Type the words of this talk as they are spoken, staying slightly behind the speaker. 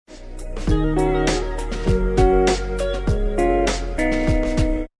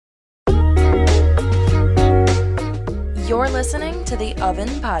You're listening to the Oven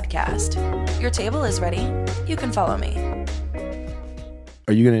Podcast. Your table is ready. You can follow me.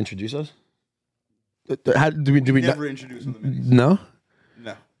 Are you going to introduce us? How do we never introduce on the minis? No?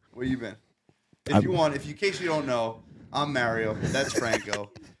 No. Where you been? If in case you don't know, I'm Mario. That's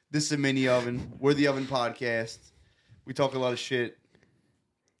Franco. This is a mini oven. We're the Oven Podcast. We talk a lot of shit.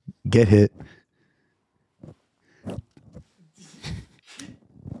 Get hit.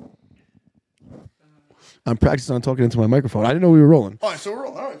 I'm practicing on talking into my microphone. I didn't know we were rolling. All right, so we're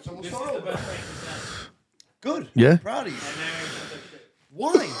rolling. All right, so we'll start over. Good. Yeah? I'm proud of you.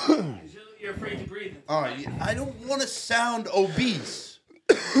 Why? You're afraid to breathe. All right, I don't want to sound obese.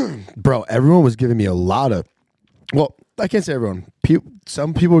 Bro, everyone was giving me a lot of... Well, I can't say everyone.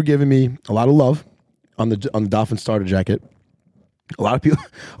 Some people were giving me a lot of love on the Dolphin starter jacket. A lot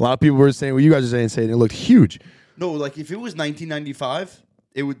of people were saying what you guys are saying it looked huge. No, like if it was 1995,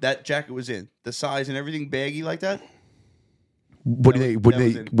 that jacket was in. The size and everything baggy like that. What do you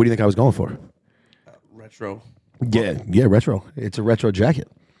think I was going for? Retro. Yeah, retro. It's a retro jacket.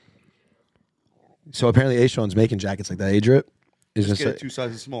 So apparently A-Sean's making jackets like that. A-Drip is just get it 2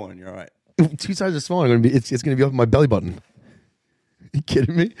 sizes smaller and you're all right. 2 sizes smaller. It's gonna be up my belly button. Are you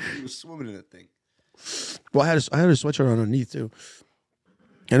kidding me? He was swimming in that thing. Well, I had a sweatshirt underneath too,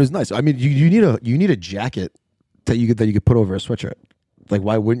 and it was nice. I mean, you need a jacket that you could put over a sweatshirt. Like,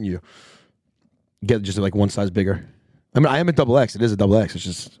 why wouldn't you get just like one size bigger? I mean, I am a double X. It is a double X. It's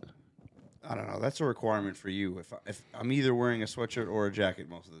just, I don't know. That's a requirement for you. If I'm either wearing a sweatshirt or a jacket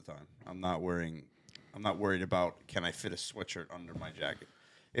most of the time, I'm not worried about can I fit a sweatshirt under my jacket.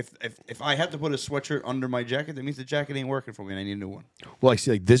 If I have to put a sweatshirt under my jacket, that means the jacket ain't working for me and I need a new one. well, I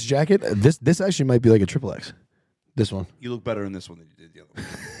see. Like this jacket, this actually might be like a triple X. This one. You look better in this one than you did the other one.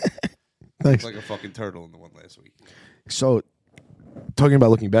 Thanks. You look like a fucking turtle in the one last week. So, talking about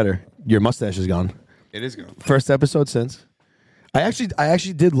looking better, your mustache is gone. It is gone. First episode since. I actually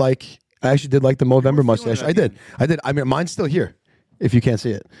did like the Movember mustache. I did. I mean, mine's still here. If you can't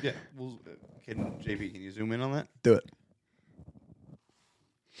see it. Yeah. Well, JP, can you zoom in on that? Do it.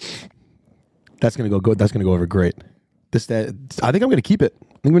 That's gonna go good. That's gonna go over great. I think I'm gonna keep it. I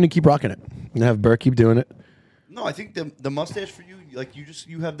think I'm gonna keep rocking it. I'm gonna have Burke keep doing it. No, I think the mustache for you, like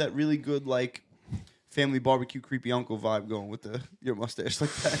you have that really good like family barbecue creepy uncle vibe going with your mustache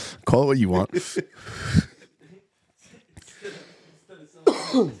like that. Call it what you want.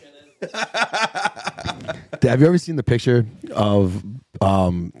 Have you ever seen the picture of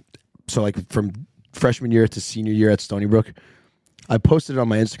so like from freshman year to senior year at Stony Brook? I posted it on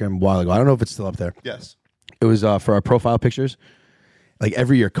my Instagram a while ago. I don't know if it's still up there. Yes. It was for our profile pictures. Like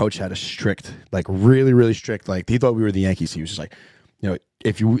every year, coach had a strict, like really, really strict. Like he thought we were the Yankees. He was just like,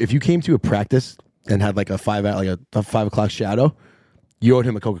 if you came to a practice and had like a 5 o'clock shadow, you owed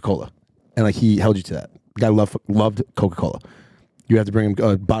him a Coca-Cola, and like he held you to that. The guy loved Coca-Cola. You have to bring him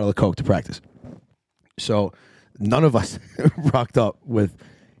a bottle of Coke to practice. So none of us rocked up with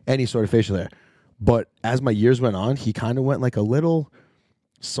any sort of facial hair. But as my years went on, he kind of went like a little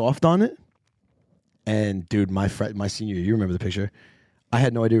soft on it. And dude, my senior year, you remember the picture? I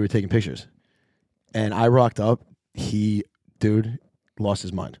had no idea we were taking pictures. And I rocked up. Dude, lost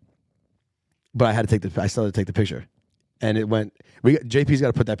his mind. But I still had to take the picture. And it went, JP's got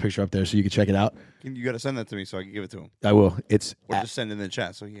to put that picture up there so you can check it out. You got to send that to me so I can give it to him. I will. Or just send it in the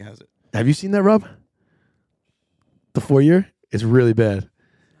chat so he has it. Have you seen that, Rob? The 4-year? It's really bad.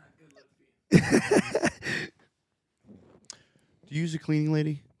 Do you use a cleaning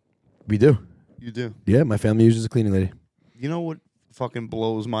lady? We do. You do? Yeah, my family uses a cleaning lady. You know what fucking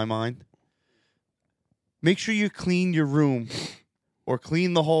blows my mind? Make sure you clean your room or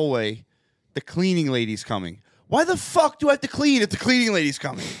clean the hallway. The cleaning lady's coming. Why the fuck do I have to clean if the cleaning lady's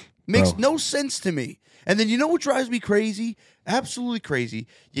coming? Makes no sense to me. And then you know what drives me crazy? Absolutely crazy.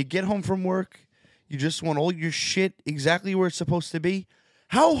 You get home from work. You just want all your shit exactly where it's supposed to be.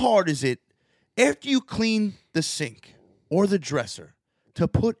 How hard is it after you clean the sink or the dresser to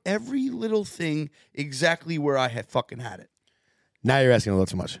put every little thing exactly where I had fucking had it? Now you're asking a little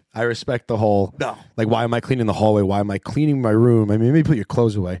too much. I respect the whole, No. like, why am I cleaning the hallway? Why am I cleaning my room? I mean, maybe put your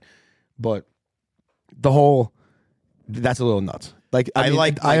clothes away. But the whole, that's a little nuts. Like, I mean,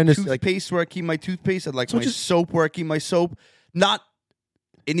 like I my understand, toothpaste where I keep my toothpaste. I like my soap where I keep my soap. Not,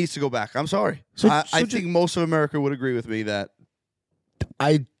 it needs to go back. I'm sorry. I think most of America would agree with me that.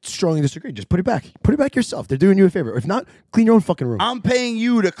 I strongly disagree. Just put it back. Put it back yourself. They're doing you a favor. If not, clean your own fucking room. I'm paying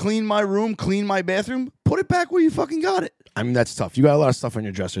you to clean my room, clean my bathroom. Put it back where you fucking got it. I mean, that's tough. You got a lot of stuff on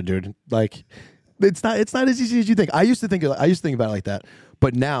your dresser, dude. Like, it's not as easy as you think. I used to think about it like that,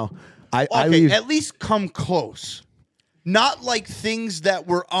 but now I Okay, leave. at least come close. Not like things that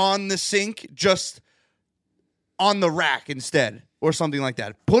were on the sink, just on the rack instead, or something like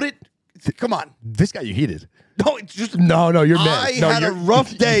that. Put it. Come on. This got you heated. No, it's just. No, you're mad. I No, had a you're-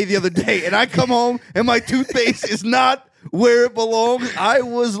 rough day the other day, and I come home and my toothpaste is not where it belongs. I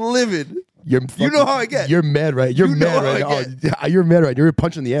was livid. You know how I get. You're mad, right? You're You know mad, how right? I Oh, yeah, you're mad, right? You're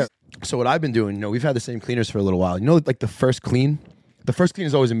punching the air. So what I've been doing, we've had the same cleaners for a little while. Like the first clean. The first clean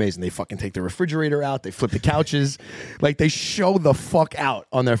is always amazing. They fucking take the refrigerator out. They flip the couches. Like they show the fuck out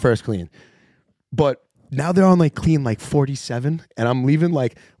on their first clean. But now they're on like clean like 47, and I'm leaving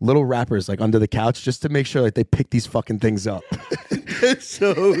like little wrappers like under the couch just to make sure like they pick these fucking things up. That's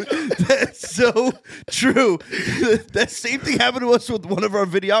so true. That same thing happened to us with one of our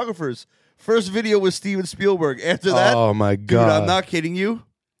videographers. First video was Steven Spielberg. After that, Oh my dude, God. I'm not kidding you.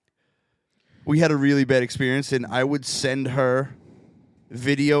 We had a really bad experience, and I would send her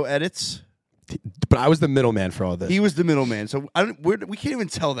video edits. But I was the middleman for all this. He was the middleman, so we can't even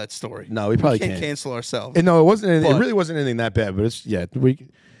tell that story. No, we probably can't can't. cancel ourselves. And no, it wasn't. It But- really wasn't anything that bad. But it's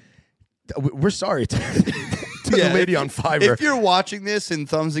we're sorry to the lady on Fiverr. If you're watching this and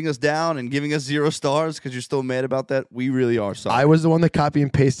thumbsing us down and giving us 0 stars because you're still mad about that, we really are sorry. I was the one that copy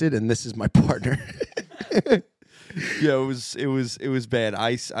and pasted, and this is my partner. Yeah, it was bad.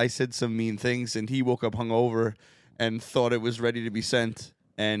 I said some mean things, and he woke up hungover and thought it was ready to be sent,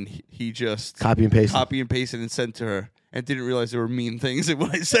 and he just Copy and pasted. and sent to her, and didn't realize there were mean things in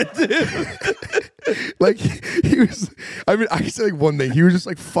what I sent to him. Like he was. I mean, I said like one thing. He was just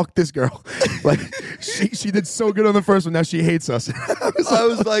like, "Fuck this girl." Like she did so good on the first one. Now she hates us. I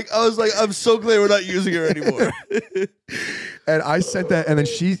was like, I'm so glad we're not using her anymore. And I sent that, and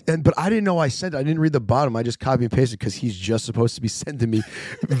then but I didn't know I sent it. I didn't read the bottom. I just copy and pasted because he's just supposed to be sending me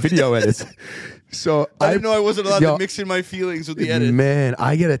video edits. So I didn't know I wasn't allowed Yo, to mix in my feelings with the edit. Man,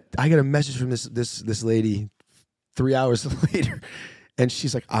 I get a message from this lady 3 hours later, and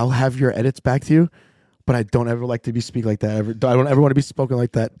she's like, "I'll have your edits back to you, but I don't ever like to be speak like that ever. I don't ever want to be spoken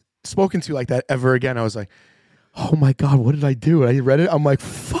to like that ever again." I was like, "Oh my God, what did I do?" And I read it. I'm like,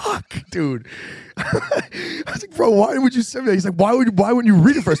 "Fuck, dude." I was like, "Bro, why would you send me that?" He's like, "Why wouldn't you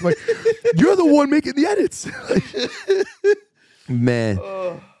read it first?" I'm like, "You're the one making the edits." Man.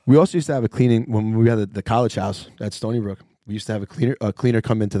 We also used to have a cleaning when we had the college house at Stony Brook. We used to have a cleaner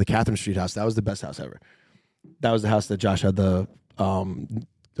come into the Catherine Street house. That was the best house ever. That was the house that Josh had the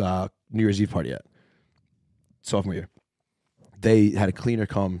New Year's Eve party at. Sophomore year. They had a cleaner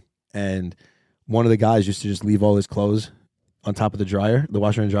come, and one of the guys used to just leave all his clothes on top of the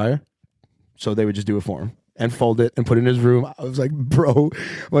washer and dryer. So they would just do it for him and fold it and put it in his room. I was like, bro,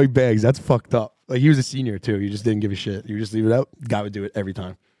 like bags, that's fucked up. Like he was a senior too. He just didn't give a shit. You just leave it out. Guy would do it every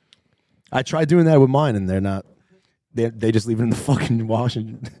time. I tried doing that with mine, and they're not. They just leave it in the fucking wash.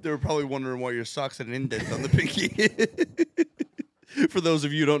 And They were probably wondering why your socks had an indent on the pinky. For those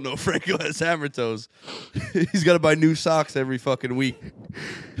of you who don't know, Franco has hammer toes. He's got to buy new socks every fucking week.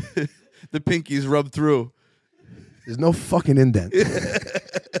 The pinky's rubbed through. there's no fucking indent.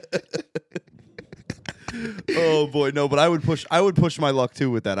 Oh boy, no! But I would push my luck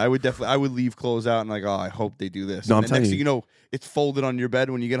too with that. I would leave clothes out and like, oh, I hope they do this. No, and I'm then next telling thing you know, it's folded on your bed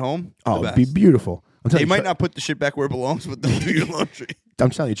when you get home. Oh, The it'd be best. beautiful. I'm They telling might you, not put the shit back where it belongs, but they'll do your laundry. I'm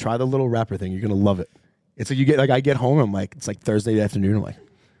telling you, try the little wrapper thing. You're gonna love it. It's like I get home. I'm like, it's like Thursday afternoon. I'm like,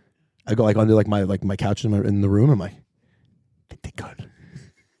 I go like under my couch in the room. I'm like, they good.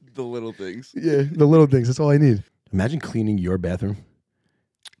 The little things. Yeah, the little things. That's all I need. Imagine cleaning your bathroom.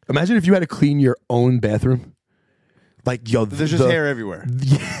 Imagine if you had to clean your own bathroom. Like, yo, There's just hair everywhere.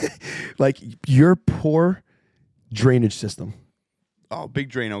 Yeah, like your poor drainage system. Oh, big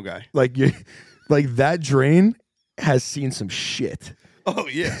Drano guy. Like that drain has seen some shit, Oh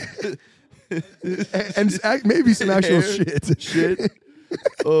yeah. and maybe some actual Hair, shit.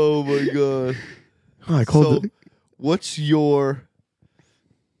 Oh my god. Oh, I called So, it. what's your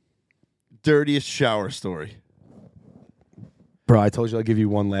dirtiest shower story? Bro, I told you I'll give you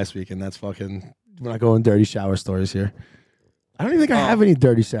one last week, and that's fucking. We're not going dirty shower stories here. I don't even think I have any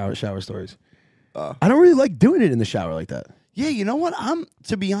dirty shower stories. I don't really like doing it in the shower like that. Yeah, you know what?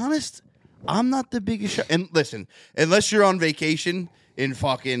 To be honest, I'm not the biggest. And listen, unless you're on vacation in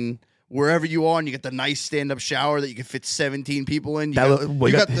fucking wherever you are, and you get the nice stand-up shower that you can fit 17 people in. You got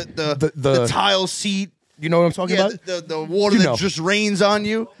the tile seat. You know what I'm talking about? The water that just rains on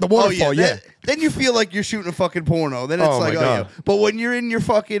you. The waterfall, yeah. Then you feel like you're shooting a fucking porno. Then it's Oh, like, my God. yeah. But when you're in your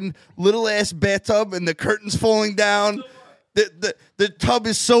fucking little ass bathtub and the curtain's falling down, the tub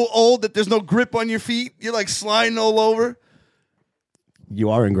is so old that there's no grip on your feet. You're like sliding all over. You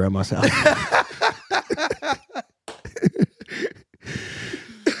are in grandma's house.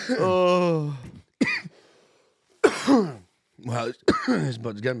 Oh. Wow, this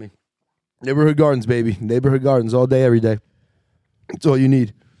bud's getting me. Neighborhood gardens, baby. Neighborhood gardens all day, every day. That's all you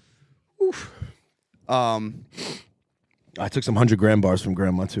need. Oof. I took some 100-gram bars from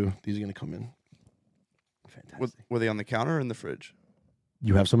Grandma, too. These are going to come in. Fantastic. Were they on the counter or in the fridge?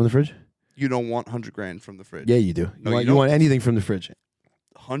 You have some in the fridge? You don't want 100 grand from the fridge. Yeah, you do. No, You want anything from the fridge.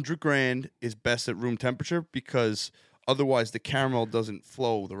 100 grand is best at room temperature because otherwise the caramel doesn't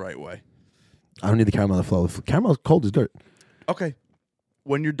flow the right way. I don't need the caramel to flow. Caramel cold as dirt. Okay.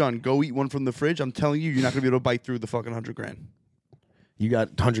 When you're done, go eat one from the fridge. I'm telling you, you're not going to be able to bite through the fucking 100 grand. You got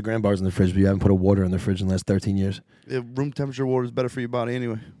 100-gram bars in the fridge, but you haven't put a water in the fridge in the last 13 years. Room temperature water is better for your body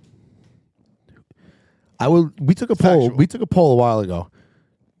anyway. We took a poll. We took a poll a while ago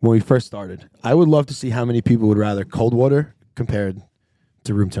when we first started. I would love to see how many people would rather cold water compared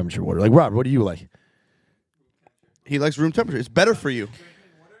to room temperature water. Like, Rob, what do you like? He likes room temperature. It's better for you.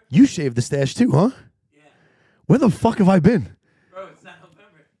 You shaved the stash too, huh? Yeah. Where the fuck have I been? Bro, it's not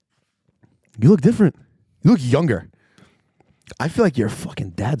November. You look different. You look younger. I feel like you're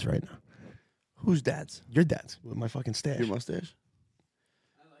fucking dad's right now. Who's dad's? Your dad's with my fucking stash. Your mustache?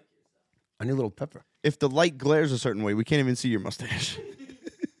 I like your stuff. I need a little pepper. If the light glares a certain way, we can't even see your mustache.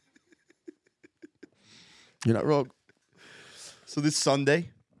 You're not wrong. So this Sunday,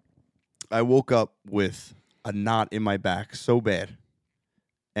 I woke up with a knot in my back so bad.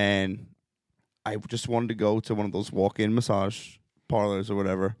 And I just wanted to go to one of those walk-in massage parlors or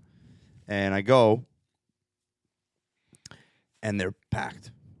whatever. And I go, and they're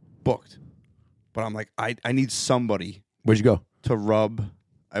packed, booked. But I'm like, I need somebody Where'd you go? to rub.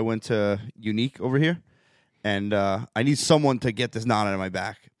 I went to Unique over here, and I need someone to get this knot out of my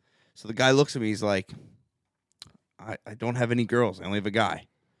back. So the guy looks at me. He's like, I don't have any girls. I only have a guy.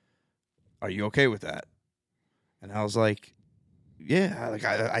 Are you okay with that? And I was like, yeah, like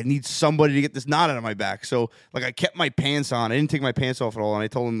I need somebody to get this knot out of my back. So like I kept my pants on. I didn't take my pants off at all. And I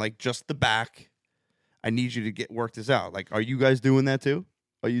told him like just the back. I need you to work this out. Like, are you guys doing that too?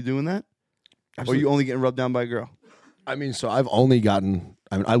 Are you doing that? Absolutely. Or are you only getting rubbed down by a girl? I mean, so I've only gotten.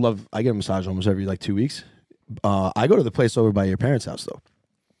 I mean, I get a massage almost every like 2 weeks. I go to the place over by your parents' house though.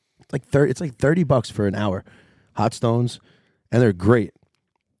 It's like $30 for an hour. Hot stones, and they're great.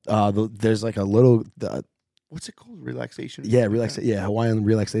 There's like a little. What's it called? Relaxation? Yeah, Hawaiian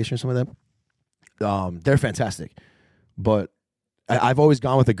relaxation or some of them. They're fantastic, but I've always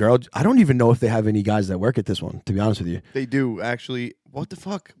gone with a girl. I don't even know if they have any guys that work at this one. To be honest with you, they do actually. What the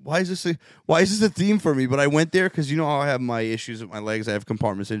fuck? Why is this a theme for me? But I went there because you know how I have my issues with my legs. I have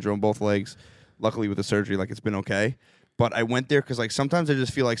compartment syndrome, both legs. Luckily, with the surgery, like it's been okay. But I went there because like sometimes I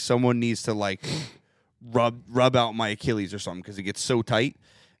just feel like someone needs to like rub out my Achilles or something because it gets so tight.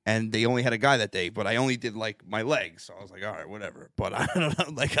 And they only had a guy that day, but I only did like my legs, so I was like, all right, whatever. But I don't know,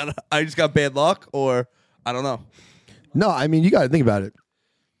 like I just got bad luck, or I don't know. No, I mean you got to think about it.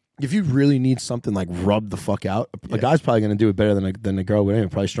 If you really need something like rub the fuck out, a guy's probably going to do it better than a girl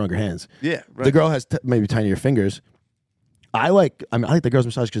with probably stronger hands. Yeah, right. The girl has maybe tinier fingers. I like the girls'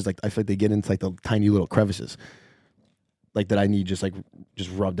 massage because like I feel like they get into like the tiny little crevices, like that I need just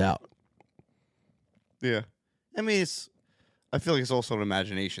rubbed out. Yeah, I mean I feel like it's also an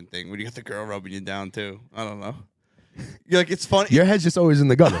imagination thing when you get the girl rubbing you down too. I don't know. You're like, it's funny. Your head's just always in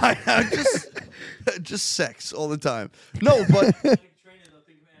the gutter. just sex all the time. No, but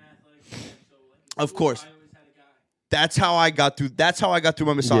of course. That's how I got through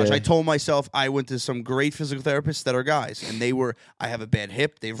my massage. Yeah. I told myself I went to some great physical therapists that are guys, and I have a bad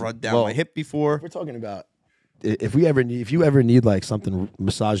hip. They've rubbed down my hip before. We're talking about if you ever need like something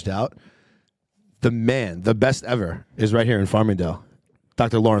massaged out. The best ever is right here in Farmingdale.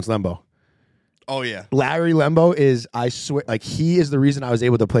 Dr. Lawrence Lembo. Oh, yeah. Larry Lembo is, I swear, like he is the reason I was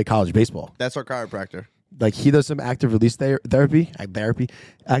able to play college baseball. That's our chiropractor. Like he does some active release therapy,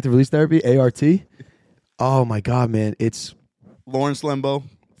 active release therapy, ART. Oh my God, man. It's Lawrence Lembo,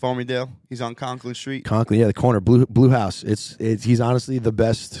 Farmingdale. He's on Conklin Street. Conklin, yeah, the corner, Blue House. He's honestly the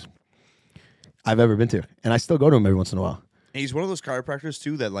best I've ever been to. And I still go to him every once in a while. And he's one of those chiropractors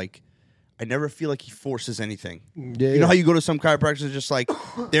too that like, I never feel like he forces anything. Yeah, you know how you go to some chiropractors just like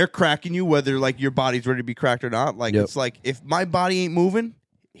they're cracking you whether like your body's ready to be cracked or not. Like It's like if my body ain't moving,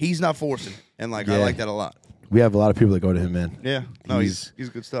 he's not forcing. And like I like that a lot. We have a lot of people that go to him, man. Yeah. No, he's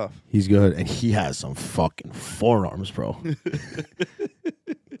good stuff. He's good. And he has some fucking forearms, bro.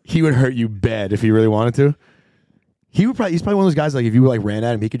 He would hurt you bad if he really wanted to. He's probably one of those guys like if you like ran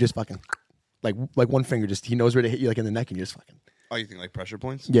at him, he could just fucking like one finger he knows where to hit you like in the neck and you just fucking. Oh, you think like pressure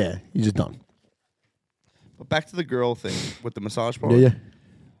points? Yeah, he's just done. But back to the girl thing with the massage parlor. Yeah.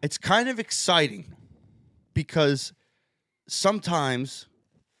 It's kind of exciting because sometimes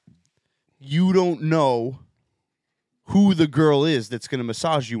you don't know who the girl is that's going to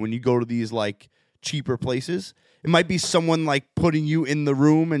massage you when you go to these like cheaper places. It might be someone like putting you in the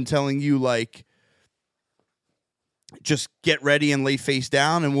room and telling you like, just get ready and lay face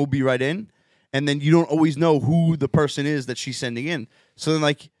down and we'll be right in. And then you don't always know who the person is that she's sending in. So then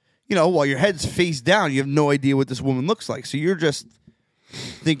like, you know, while your head's face down, you have no idea what this woman looks like. So you're just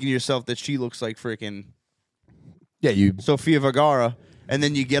thinking to yourself that she looks like freaking Sofia Vergara. And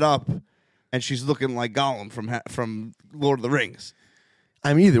then you get up and she's looking like Gollum from Lord of the Rings.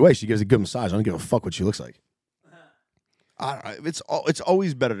 I mean, either way, she gives a good massage. I don't give a fuck what she looks like. I don't know. It's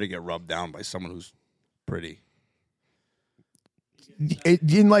always better to get rubbed down by someone who's pretty.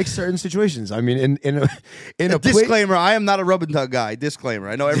 In like certain situations. I mean, in a disclaimer, I am not a rub and tug guy. Disclaimer.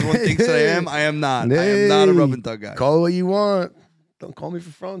 I know everyone thinks that I am. I am not. I am not a rub and tug guy. Call it what you want. Don't call me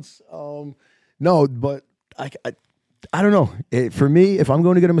for fronts. No, but I don't know. For me, if I'm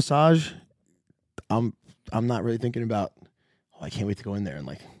going to get a massage, I'm not really thinking about, I can't wait to go in there and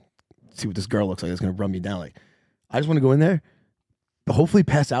like see what this girl looks like that's going to rub me down. Like, I just want to go in there, hopefully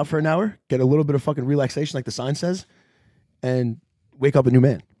pass out for an hour, get a little bit of fucking relaxation like the sign says, and wake up a new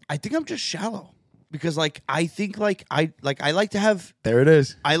man. I think I'm just shallow because like I think like I like to have there it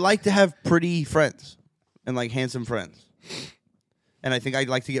is. I like to have pretty friends and like handsome friends. And I think I'd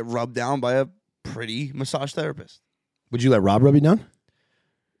like to get rubbed down by a pretty massage therapist. Would you let Rob rub you down?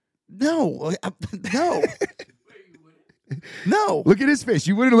 No. No. No. Look at his face.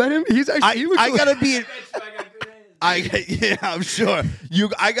 You wouldn't let him? He's actually I gotta be in, yeah, I'm sure.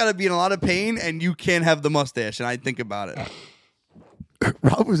 I gotta be in a lot of pain and you can't have the mustache, and I think about it.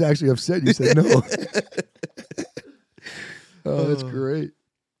 Rob was actually upset you said no. Oh, that's great.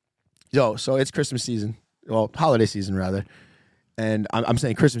 Yo, so it's Christmas season. Well, holiday season, rather. And I'm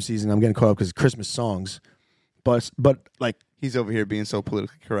saying Christmas season. I'm getting caught up because Christmas songs. But like... He's over here being so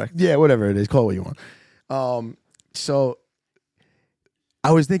politically correct. Yeah, whatever it is. Call it what you want. So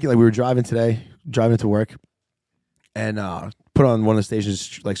I was thinking, like, we were driving to work, and put on one of the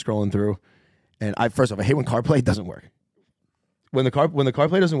stations, like, scrolling through. And first off, I hate when CarPlay doesn't work. When the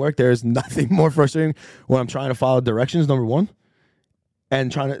CarPlay doesn't work, there is nothing more frustrating when I'm trying to follow directions, number one,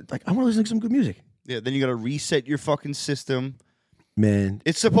 and trying to, like, I want to listen to some good music. Yeah, then you got to reset your fucking system. Man.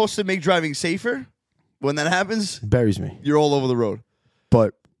 It's supposed to make driving safer. When that happens, buries me. You're all over the road.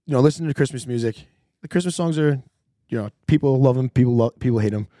 But, you know, listening to Christmas music, the Christmas songs are, you know, people love them, people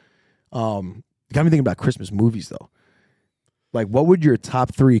hate them. Got me thinking about Christmas movies, though. Like, what would your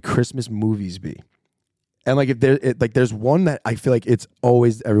top 3 Christmas movies be? And like, if there's one that I feel like it's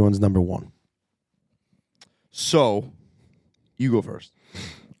always everyone's number one. So, you go first.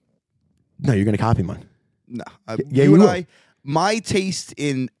 No, you're gonna copy mine. No, yeah, you and will. I. My taste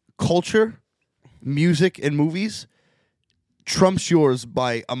in culture, music, and movies trumps yours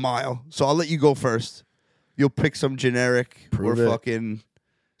by a mile. So I'll let you go first. You'll pick some generic fucking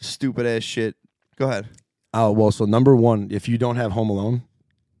stupid ass shit. Go ahead. Oh well, so number one, if you don't have Home Alone,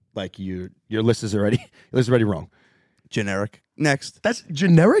 like your list is already wrong. Generic. Next. That's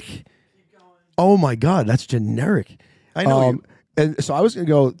generic? Oh my god, that's generic. I know. And so I was gonna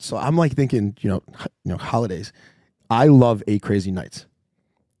go. So I'm like thinking, you know, holidays. I love 8 Crazy Nights.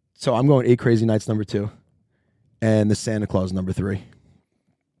 So I'm going 8 Crazy Nights number 2, and the Santa Claus number 3.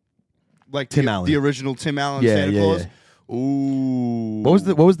 Like Tim Allen, the original Tim Allen Santa Claus. Yeah. Ooh.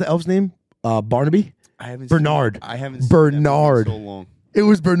 What was the elf's name? Barnaby. I haven't. Bernard. I haven't. Seen Bernard. that movie in so long. It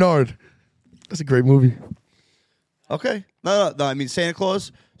was Bernard. That's a great movie. Okay. No. I mean Santa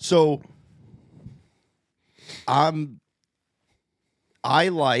Claus. So I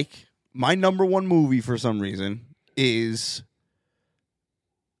like my number one movie for some reason is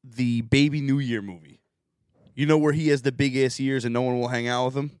the Baby New Year movie. You know where he has the big ass ears and no one will hang out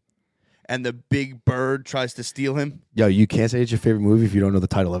with him, and the big bird tries to steal him. Yo, you can't say it's your favorite movie if you don't know the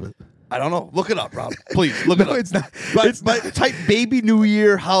title of it. I don't know. Look it up, Rob. Please look it up. It's not. But type Baby New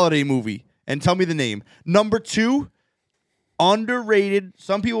Year holiday movie and tell me the name. Number 2, underrated.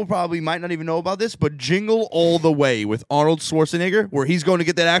 Some people probably might not even know about this, but Jingle All the Way with Arnold Schwarzenegger, where he's going to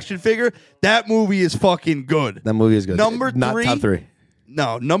get that action figure. That movie is fucking good. That movie is good. Number 3. Not top 3.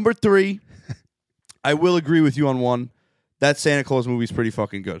 No, number 3. I will agree with you on one. That Santa Claus movie is pretty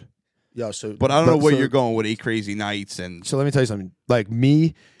fucking good. Yo, so but I don't know where you're going with 8 Crazy Nights and. So let me tell you something. Like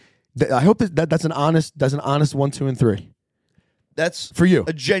me, I hope that's an honest 1, 2, and 3. That's for you.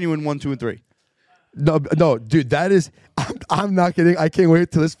 A genuine 1, 2, and 3. No, dude, that is. I'm not kidding. I can't wait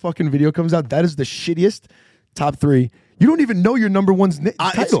till this fucking video comes out. That is the shittiest top 3. You don't even know your number one's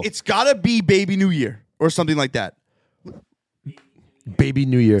title. It's gotta be Baby New Year or something like that. Baby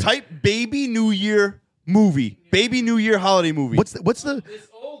New Year. Type Baby New Year movie. Baby New Year holiday movie. What's the? This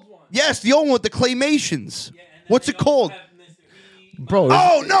old one. Yes, the old one with the claymations. Yeah, and then What's they it called? also have Mr. E. Bro,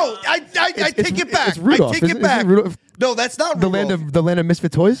 Oh no! I take it back. It's Rudolph. I take it back. Rudolph? No, that's not The Rudolph. land of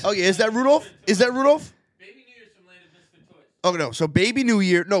misfit toys. Oh yeah, is that Rudolph? Is that Rudolph? Baby New Year's from Land of Misfit Toys. Oh no, so Baby New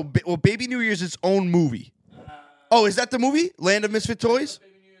Year. No, well, Baby New Year's its own movie. Oh, is that the movie? Land of Misfit Toys?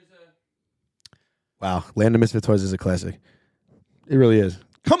 Baby New Year's. Wow, Land of Misfit Toys is a classic. It really is.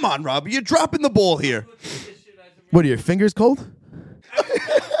 Come on, Robbie, you're dropping the ball here. Look at this shit as a What are your fingers cold?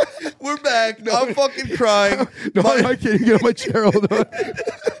 We're back. No, I'm fucking crying. No, I'm not kidding. Get on my chair. Hold on.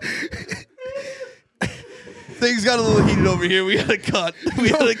 Things got a little heated over here. We gotta cut. We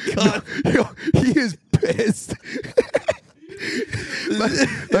gotta cut. Yo, he is pissed.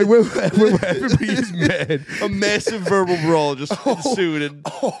 like everybody is mad. A massive verbal brawl just ensued, and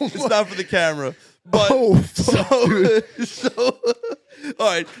it's not for the camera. But all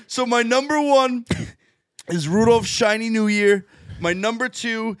right. So my number one is Rudolph's Shiny New Year. My number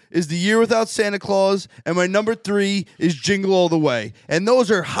 2 is The Year Without Santa Claus, and my number 3 is Jingle All the Way. And those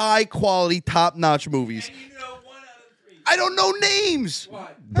are high quality, top notch movies. And you know 1 out of 3. I don't know names. Why?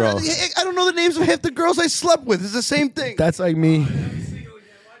 Bro. I don't know the names of half the girls I slept with. It's the same thing. That's like me. Single again.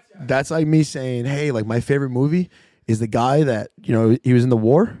 Watch out. That's like me saying, hey, like my favorite movie is the guy that, you know, he was in the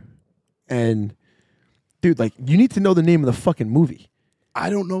war. And dude, like you need to know the name of the fucking movie. I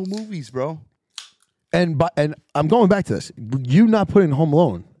don't know movies, bro. And I'm going back to this. You not putting Home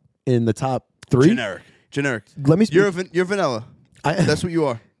Alone in the top 3. Generic. Let me speak. You're vanilla. That's what you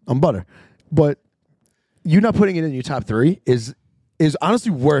are. I'm butter. But you not putting it in your top 3 is honestly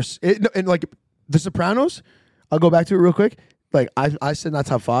worse. And like The Sopranos, I'll go back to it real quick. Like I said not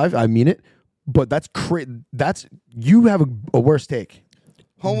top 5. I mean it. But that's you have a worse take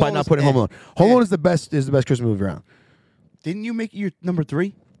Home by Alone not is putting Home eh. Alone. Home Alone is the best Christmas movie around. Didn't you make it your number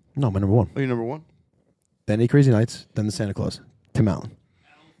 3? No, my number 1. Oh, your number 1? Then 8 Crazy Nights. Then The Santa Claus. Tim Allen.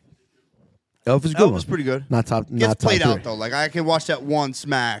 Elf is a good Elf one. was pretty good. Not top. Gets Not top played 3. out though. Like I can watch that once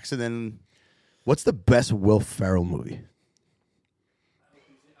max, and then What's the best Will Ferrell movie?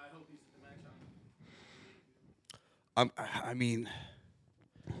 I hope he's in the match on. I mean,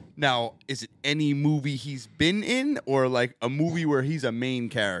 now is it any movie he's been in, or like a movie where he's a main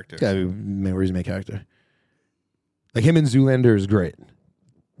character? Yeah, where he's a main character. Like him in Zoolander is great.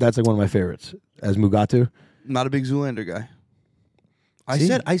 That's like one of my favorites. As Mugatu. Not a big Zoolander guy.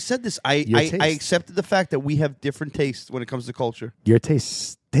 See? I said this. Your I taste. accepted the fact that we have different tastes when it comes to culture. Your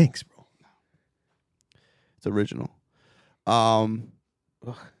taste stinks, bro. It's original.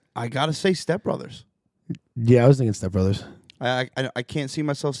 I gotta say, Step Brothers. Yeah, I was thinking Step Brothers. I can't see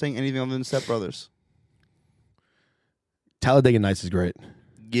myself saying anything other than Step Brothers. Talladega Nights is great.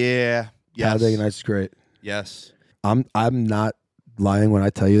 Yeah. Yes. Talladega Nights is great. Yes. I'm not lying when I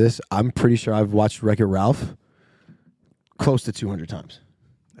tell you this. I'm pretty sure I've watched Wreck-It Ralph close to 200 times.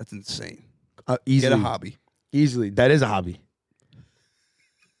 That's insane. Easily. Get a hobby. Easily. That is a hobby.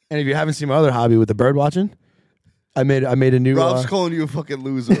 And if you haven't seen my other hobby with the bird watching, I made a new Rob's calling you a fucking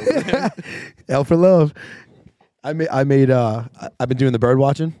loser. Hell for love. I've been doing the bird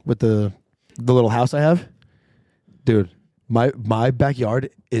watching with the little house I have. Dude, my backyard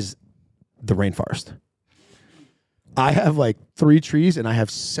is the rainforest. I have like 3 trees and I have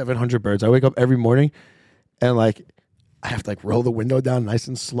 700 birds. I wake up every morning and like I have to like roll the window down nice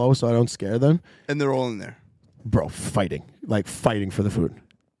and slow so I don't scare them. And they're all in there. Bro, fighting for the food.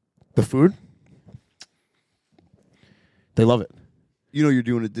 The food, they love it. You know you're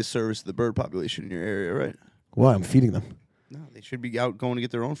doing a disservice to the bird population in your area, right? Well, I'm feeding them. No, they should be out going to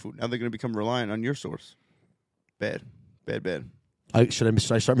get their own food. Now they're going to become reliant on your source. Bad.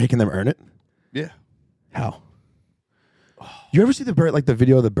 Should I start making them earn it? Yeah. How? You ever see the bird, like the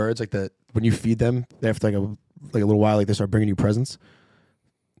video of the birds, like when you feed them, they have to like a little while, like they start bringing you presents?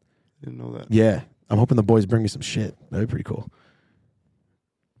 Didn't know that. Yeah. I'm hoping the boys bring me some shit. That'd be pretty cool.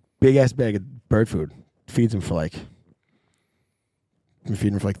 Big ass bag of bird food. Feeds them for like, been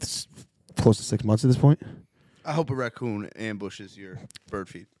feeding them for like close to 6 months at this point. I hope a raccoon ambushes your bird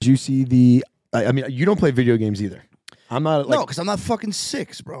feed. Did you see I mean, you don't play video games either. I'm not like, No, because I'm not fucking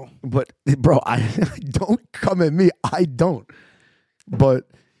 6, bro. but bro, I don't come at me. I don't. But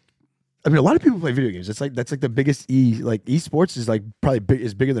I mean, a lot of people play video games. That's like the biggest esports is like probably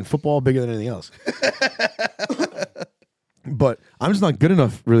is bigger than football, bigger than anything else. But I'm just not good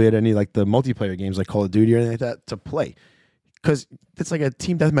enough really at any like the multiplayer games like Call of Duty or anything like that to play, because it's like a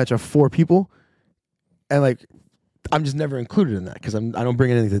team deathmatch of 4 people, and like I'm just never included in that because I don't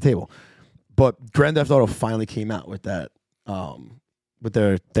bring anything to the table. But Grand Theft Auto finally came out with that, with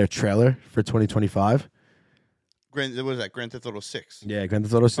their trailer for 2025. What is that? Grand Theft Auto 6. Yeah, Grand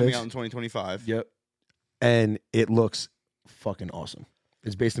Theft Auto 6. Coming out in 2025. Yep. And it looks fucking awesome.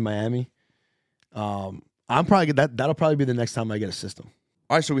 It's based in Miami. I'm probably that'll probably be the next time I get a system.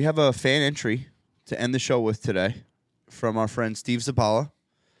 All right, so we have a fan entry to end the show with today from our friend Steve Zabala.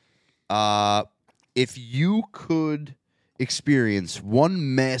 If you could experience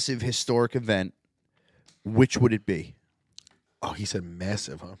one massive historic event, which would it be? Oh, he said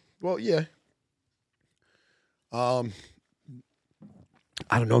massive, huh? Well, yeah. I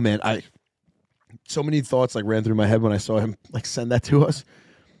don't know, man. So many thoughts like ran through my head when I saw him like send that to us.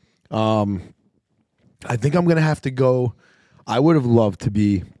 I think I'm gonna have to go. I would have loved to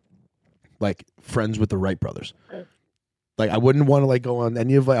be like friends with the Wright brothers. Like I wouldn't want to like go on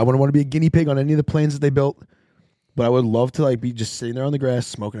any of I wouldn't want to be a guinea pig on any of the planes that they built. But I would love to like be just sitting there on the grass,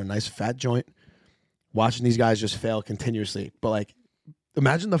 smoking a nice fat joint, watching these guys just fail continuously. But like,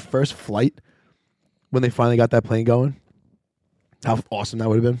 imagine the first flight when they finally got that plane going. How awesome that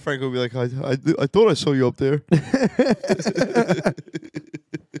would have been. Frank would be like, I thought I saw you up there.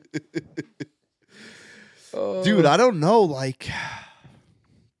 Dude, I don't know. Like,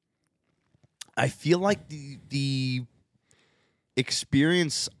 I feel like the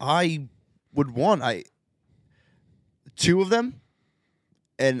experience I would want, two of them,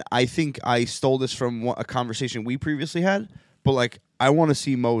 and I think I stole this from a conversation we previously had, but like, I want to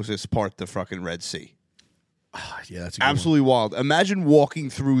see Moses part the fucking Red Sea. Yeah, that's a good Absolutely wild. Imagine walking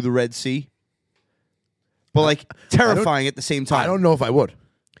through the Red Sea, but like terrifying at the same time. I don't know if I would.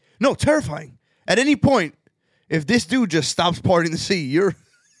 No, terrifying. At any point, if this dude just stops parting the sea, you're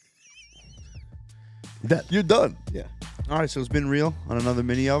Dead. you're done. Yeah. All right, so it's been real on another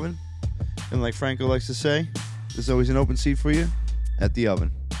mini oven, and like Franco likes to say, there's always an open seat for you at the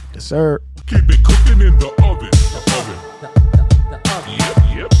oven. Yes, sir. Keep it cooking in the oven. The oven. The oven.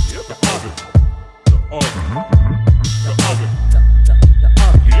 Yep. The oven. The oven. The oven.